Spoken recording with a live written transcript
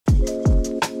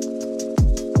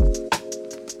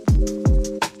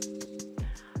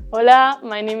Hola,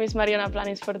 my name is Mariona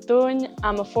Fortuny.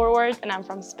 I'm a forward and I'm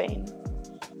from Spain.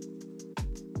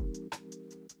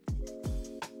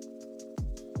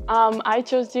 I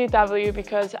chose GTKY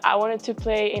because I wanted to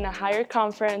play in a higher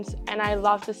conference and I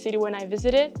loved the city when I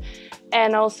visited,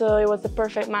 and also it was the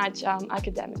perfect match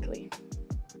academically.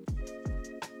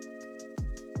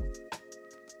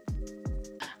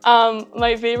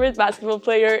 My favorite basketball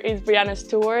player is Brianna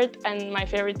Stewart and my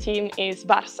favorite team is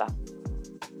Barça.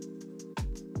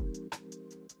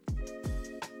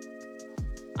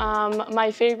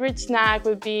 My favorite snack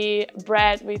would be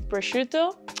bread with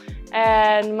prosciutto,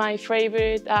 and my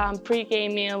favorite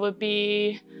pre-game meal would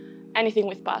be anything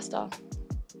with pasta.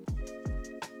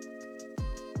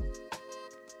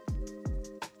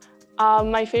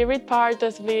 My favorite part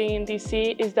of living in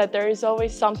DC is that there is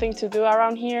always something to do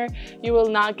around here. You will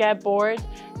not get bored,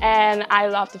 and I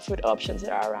love the food options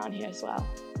that are around here as well.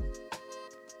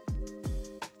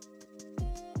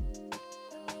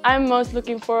 I'm most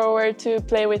looking forward to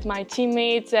play with my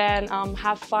teammates and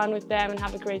have fun with them and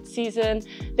have a great season.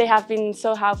 They have been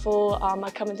so helpful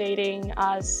accommodating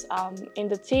us in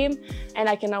the team, and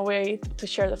I cannot wait to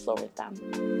share the floor with them.